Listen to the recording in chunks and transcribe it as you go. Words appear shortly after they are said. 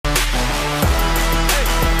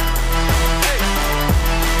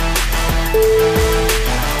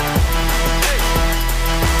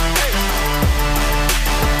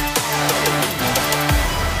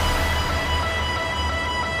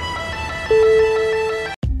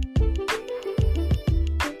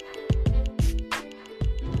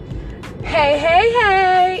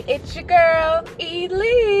Hey, it's your girl,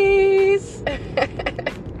 Elise.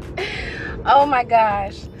 Oh my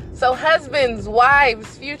gosh. So husbands,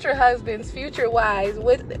 wives, future wives,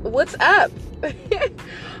 what's up?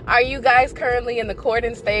 Are you guys currently in the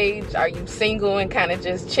courting stage? Are you single and kind of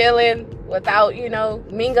just chilling without,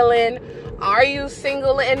 mingling? Are you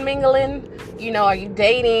single and mingling? Are you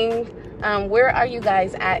dating? Where are you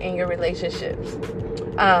guys at in your relationships?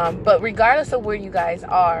 But regardless of where you guys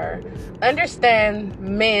are, understand,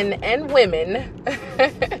 men and women,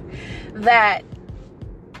 that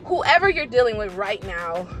whoever you're dealing with right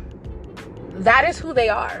now, that is who they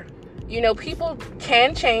are. People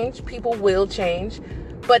can change, people will change,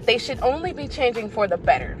 but they should only be changing for the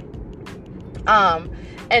better.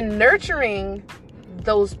 And nurturing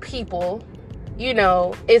those people,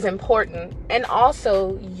 is important. And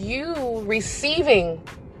also you receiving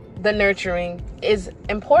the nurturing is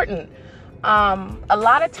important. A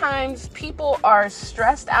lot of times people are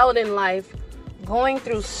stressed out in life, going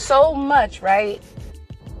through so much, right?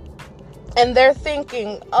 And they're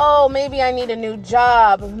thinking, oh, maybe I need a new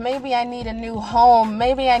job. Maybe I need a new home.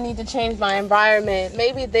 Maybe I need to change my environment.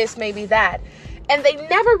 Maybe this, maybe that. And they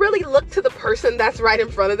never really look to the person that's right in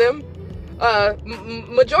front of them.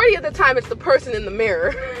 Majority of the time, it's the person in the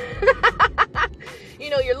mirror.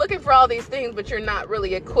 You're looking for all these things, but you're not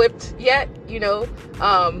really equipped yet. You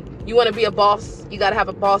want to be a boss. You got to have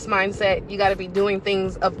a boss mindset. You got to be doing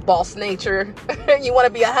things of boss nature. You want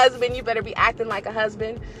to be a husband. You better be acting like a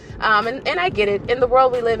husband. And I get it. In the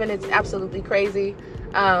world we live in, it's absolutely crazy.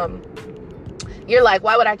 You're like,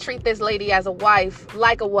 why would I treat this lady as a wife,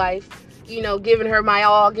 like a wife, giving her my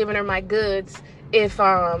all, giving her my goods, if,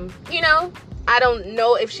 I don't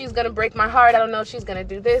know if she's going to break my heart. I don't know if she's going to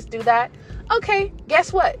do this, do that. Okay,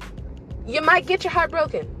 guess what? You might get your heart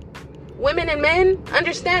broken. Women and men,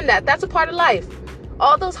 understand that. That's a part of life.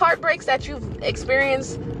 All those heartbreaks that you've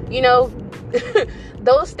experienced,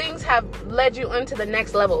 those things have led you into the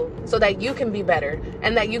next level so that you can be better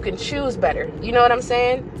and that you can choose better. You know what I'm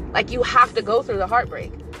saying? Like, you have to go through the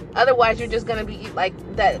heartbreak. Otherwise, you're just going to be like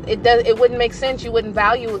that. It wouldn't make sense. You wouldn't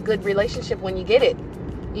value a good relationship when you get it,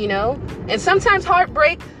 And sometimes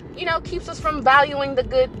heartbreak, keeps us from valuing the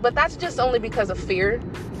good, but that's just only because of fear.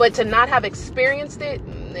 But to not have experienced it,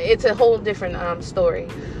 it's a whole different story.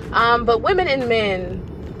 But women and men,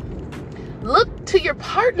 look to your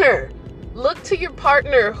partner. Look to your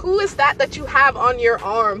partner. Who is that you have on your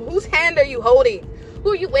arm? Whose hand are you holding?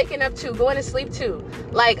 Who are you waking up to, going to sleep to?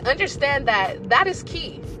 Like, understand that is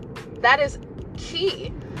key. That is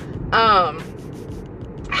key.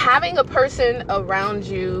 Having a person around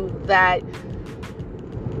you that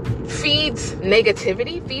feeds you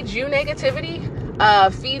negativity,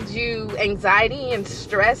 feeds you anxiety and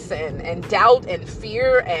stress and doubt and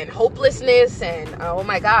fear and hopelessness. And oh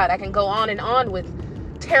my God, I can go on and on with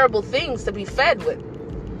terrible things to be fed with.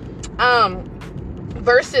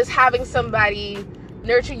 Versus having somebody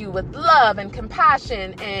nurture you with love and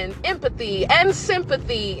compassion and empathy and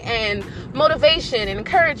sympathy and motivation and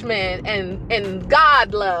encouragement and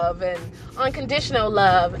God love and unconditional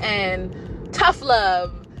love and tough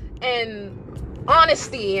love and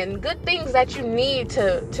honesty and good things that you need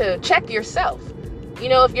to check yourself.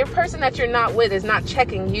 If your person that you're not with is not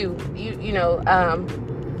checking you,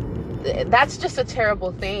 that's just a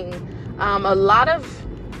terrible thing. A lot of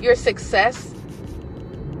your success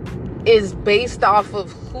is based off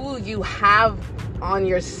of who you have on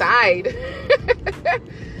your side.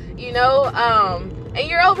 And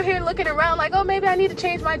you're over here looking around like, oh, maybe I need to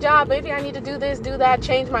change my job. Maybe I need to do this, do that,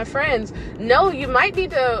 change my friends. No, you might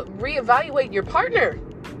need to reevaluate your partner.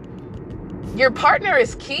 Your partner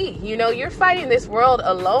is key. You're fighting this world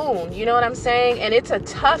alone. You know what I'm saying? And it's a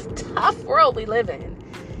tough world we live in.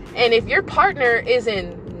 And if your partner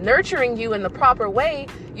isn't nurturing you in the proper way,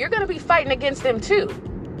 you're going to be fighting against them too.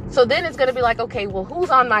 So then it's going to be like, okay, well, who's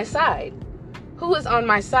on my side? Who is on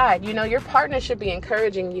my side? Your partner should be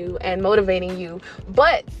encouraging you and motivating you.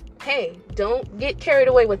 But hey, don't get carried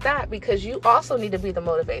away with that, because you also need to be the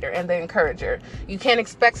motivator and the encourager. You can't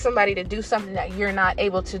expect somebody to do something that you're not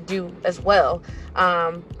able to do as well.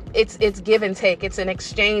 It's give and take. It's an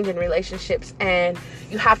exchange in relationships, and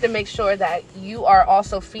you have to make sure that you are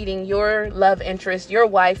also feeding your love interest, your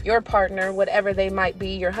wife, your partner, whatever they might be,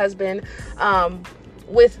 your husband,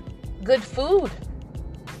 with good food,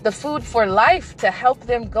 the food for life, to help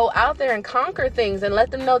them go out there and conquer things and let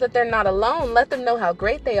them know that they're not alone. Let them know how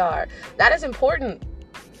great they are. That is important.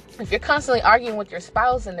 If you're constantly arguing with your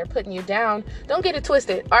spouse and they're putting you down, don't get it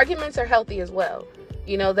twisted. Arguments are healthy as well.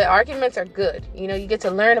 The arguments are good. You get to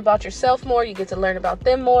learn about yourself more. You get to learn about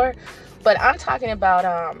them more. But I'm talking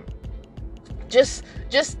about Just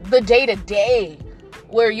the day to day,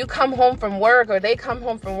 where you come home from work or they come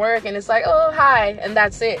home from work and it's like, oh, hi, and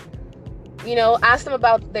that's it. You know, ask them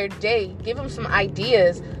about their day, give them some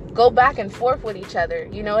ideas, go back and forth with each other.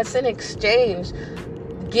 You know, it's an exchange.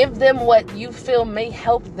 Give them what you feel may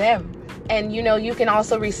help them. And, you know, you can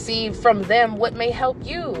also receive from them what may help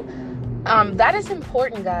you. That is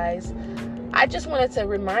important, guys. I just wanted to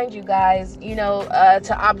remind you guys, you know,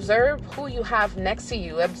 to observe who you have next to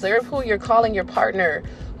you. Observe who you're calling your partner,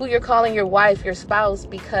 who you're calling your wife, your spouse,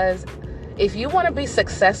 because if you want to be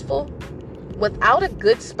successful without a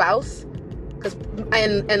good spouse,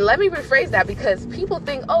 and let me rephrase that, because people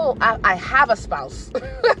think, oh, I have a spouse.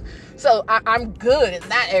 So I'm good in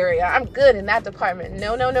that area. I'm good in that department.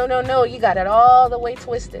 No. You got it all the way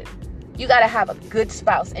twisted. You got to have a good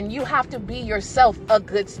spouse, and you have to be yourself a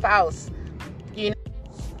good spouse. You know,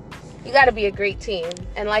 you got to be a great team.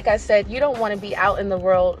 And like I said, you don't want to be out in the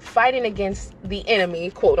world fighting against the enemy,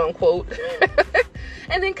 quote unquote,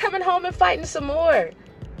 and then coming home and fighting some more.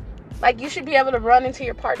 Like, you should be able to run into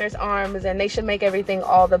your partner's arms, and they should make everything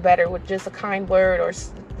all the better with just a kind word or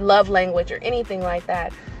love language or anything like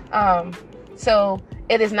that. So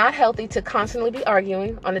it is not healthy to constantly be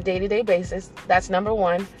arguing on a day-to-day basis. That's number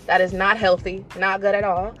one. That is not healthy, not good at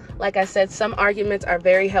all. Like I said, some arguments are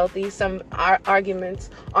very healthy. Some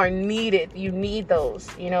arguments are needed. You need those,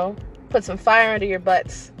 you know, put some fire under your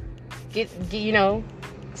butts. Get you know,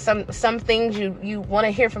 some things you want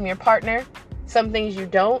to hear from your partner, some things you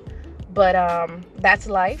don't, but that's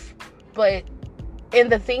life. But in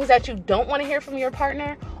the things that you don't want to hear from your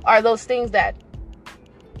partner are those things that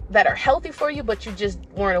are healthy for you, but you just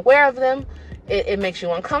weren't aware of them. It makes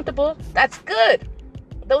you uncomfortable. That's good.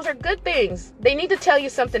 Those are good things. They need to tell you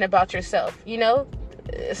something about yourself. You know,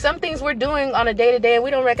 some things we're doing on a day-to-day and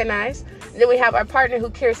we don't recognize. Then we have our partner who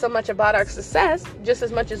cares so much about our success just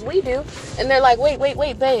as much as we do. And they're like, wait,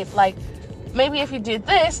 babe, like, maybe if you did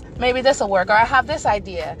this, maybe this will work. Or I have this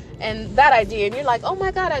idea and that idea. And you're like, oh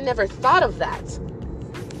my God, I never thought of that.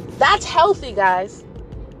 That's healthy, guys.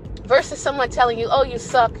 Versus someone telling you, oh, you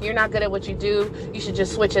suck, you're not good at what you do, you should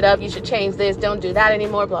just switch it up, you should change this, don't do that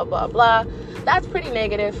anymore, blah, blah, blah. That's pretty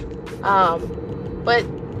negative. But,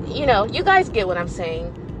 you know, you guys get what I'm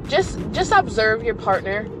saying. Just observe your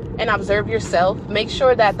partner and observe yourself. Make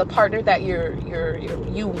sure that the partner that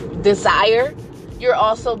you desire, you're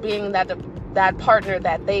also being that partner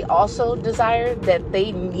that they also desire, that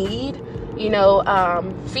they need. You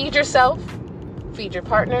know, feed yourself, feed your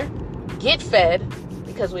partner, get fed.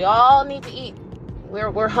 Because we all need to eat.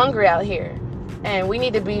 We're hungry out here. And we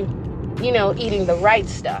need to be, you know, eating the right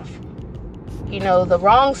stuff. You know, the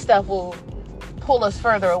wrong stuff will pull us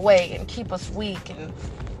further away and keep us weak and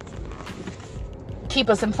keep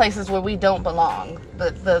us in places where we don't belong.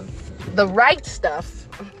 The right stuff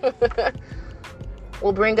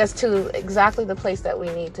will bring us to exactly the place that we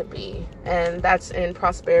need to be. And that's in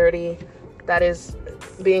prosperity. That is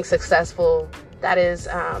being successful. That is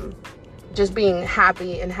just being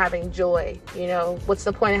happy and having joy. You know, what's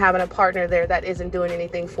the point of having a partner there that isn't doing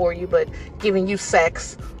anything for you but giving you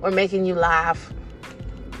sex or making you laugh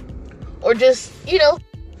or just, you know,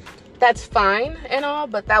 that's fine and all,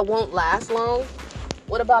 but that won't last long.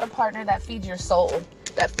 What about a partner that feeds your soul,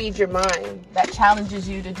 that feeds your mind, that challenges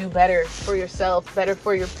you to do better for yourself, better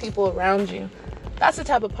for your people around you? That's the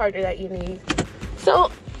type of partner that you need. So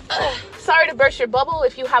sorry to burst your bubble.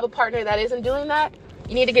 If you have a partner that isn't doing that,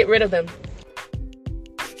 you need to get rid of them.